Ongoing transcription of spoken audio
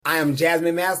I am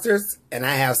Jasmine Masters, and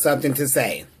I have something to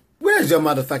say. Where's your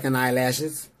motherfucking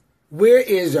eyelashes? Where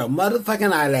is your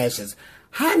motherfucking eyelashes?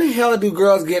 How in the hell do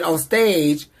girls get on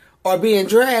stage or being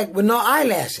dragged with no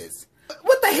eyelashes?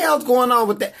 What the hell's going on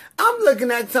with that? I'm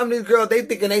looking at some of these girls, they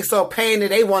thinking they so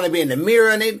painted, they want to be in the mirror,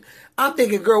 and I'm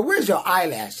thinking, girl, where's your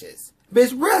eyelashes?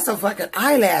 Bitch, where's some fucking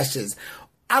eyelashes?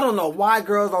 I don't know why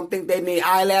girls don't think they need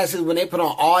eyelashes when they put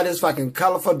on all this fucking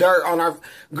colorful dirt on our...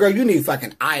 Girl, you need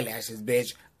fucking eyelashes,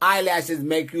 bitch. Eyelashes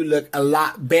make you look a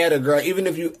lot better, girl. Even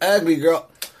if you ugly, girl.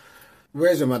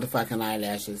 Where's your motherfucking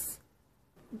eyelashes?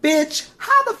 Bitch,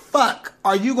 how the fuck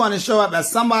are you going to show up at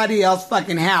somebody else's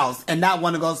fucking house and not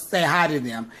want to go say hi to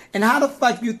them? And how the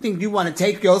fuck you think you want to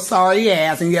take your sorry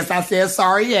ass, and yes, I said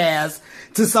sorry ass,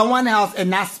 to someone else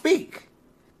and not speak?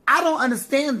 I don't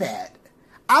understand that.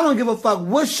 I don't give a fuck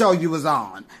what show you was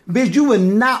on. Bitch, you would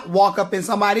not walk up in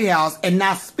somebody's house and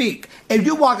not speak. If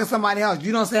you walk in somebody's house,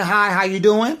 you don't say, hi, how you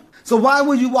doing? So why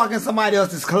would you walk in somebody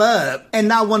else's club and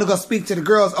not want to go speak to the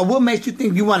girls? Or what makes you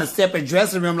think you want a separate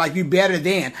dressing room like you better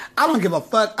than? I don't give a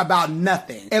fuck about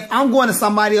nothing. If I'm going to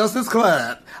somebody else's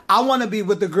club, I want to be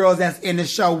with the girls that's in the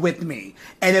show with me.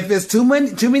 And if it's too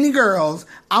many girls,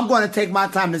 I'm going to take my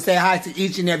time to say hi to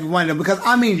each and every one of them because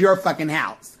I'm in your fucking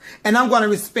house. And I'm going to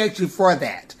respect you for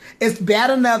that. It's bad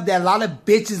enough that a lot of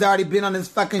bitches already been on this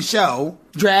fucking show,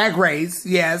 Drag Race,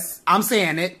 yes, I'm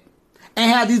saying it, and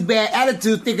have these bad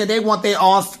attitudes thinking they want their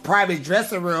own private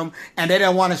dressing room and they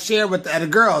don't want to share with the other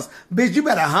girls. Bitch, you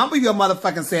better humble your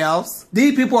motherfucking selves.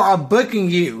 These people are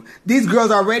booking you. These girls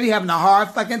are already having a hard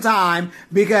fucking time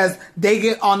because they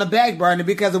get on the back burner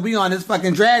because we on this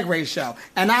fucking Drag Race show.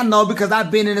 And I know because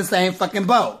I've been in the same fucking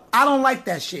boat. I don't like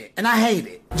that shit, and I hate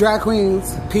it. Drag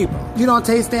queens, people, you don't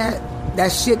taste that? That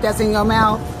shit that's in your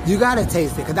mouth, you gotta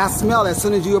taste it, because I smell it as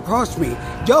soon as you approach me.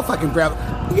 Your fucking breath,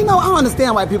 you know, I don't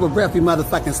understand why people breath be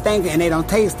motherfucking stinking and they don't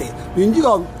taste it. When you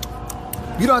go,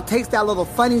 you don't taste that little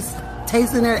funny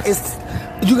taste in there,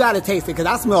 you gotta taste it, because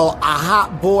I smell a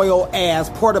hot boiled ass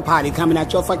porta potty coming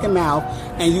out your fucking mouth,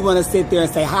 and you wanna sit there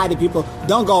and say hi to people.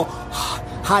 Don't go,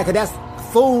 hi, because that's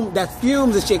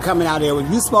fumes and shit coming out there.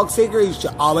 When you smoke cigarettes, you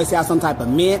should always have some type of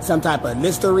mint, some type of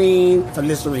Listerine, some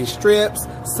Listerine strips,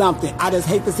 something. I just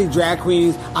hate to see drag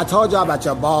queens. I told y'all about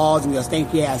your balls and your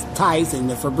stinky ass tights and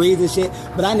the Febreze and shit,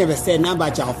 but I never said nothing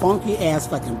about y'all funky ass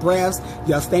fucking breasts,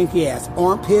 your stinky ass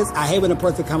armpits. I hate when a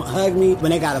person come hug me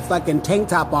when they got a fucking tank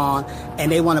top on and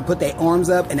they want to put their arms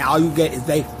up and all you get is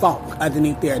they funk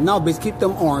underneath there. No, bitch, keep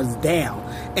them arms down.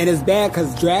 And it's bad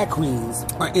because drag queens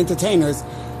or entertainers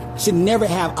should never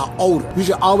have an odor. You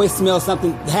should always smell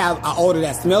something, have an odor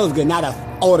that smells good, not a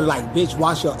odor like, bitch,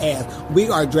 wash your ass. We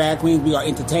are drag queens, we are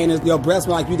entertainers. Your breath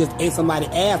smell like you just ate somebody's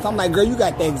ass. I'm like, girl, you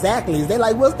got the exactly. They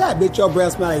like, what's that? Bitch, your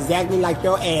breath smell exactly like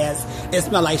your ass. It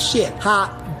smell like shit.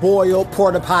 Hot, boiled,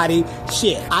 porta potty,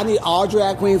 shit. I need all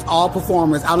drag queens, all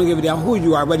performers. I don't give a damn who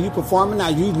you are. Whether you performing or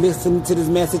you listening to this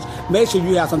message, make sure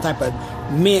you have some type of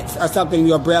mint or something in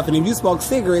your breath. And if you smoke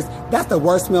cigarettes, that's the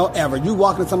worst smell ever. You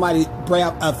walk in somebody's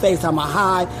breath, face on my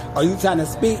high, or you trying to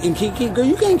speak and kiki, girl,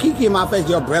 you can't kiki in my face.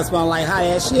 Your breath smell like hot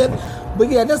ass shit. But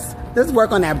yeah, let's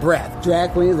work on that breath.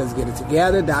 Drag queens, let's get it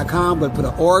together.com, but put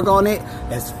an org on it.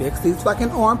 Let's fix these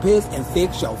fucking armpits and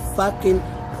fix your fucking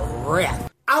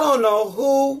breath. I don't know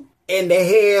who in the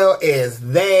hell is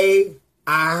they.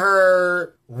 I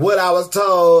heard what I was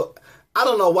told. I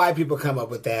don't know why people come up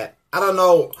with that. I don't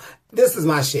know. This is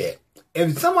my shit.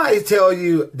 If somebody tell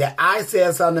you that I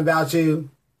said something about you,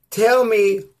 tell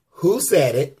me who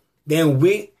said it. Then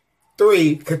we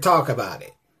three could talk about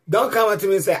it. Don't come up to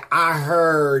me and say, I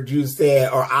heard you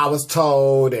said, or I was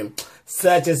told, and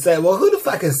such and such. Well, who the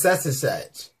fuck is such and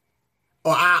such?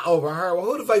 Or I overheard. Well,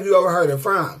 who the fuck you overheard it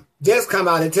from? Just come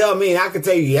out and tell me, and I can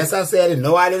tell you, yes, I said it,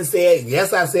 no, I didn't say it,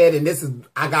 yes, I said it, and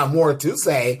I got more to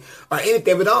say, or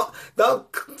anything, but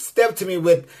don't step to me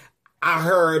with, I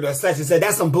heard, or such and such.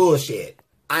 That's some bullshit.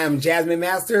 I am Jasmine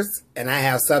Masters, and I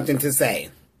have something to say.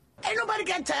 Ain't nobody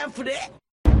got time for that.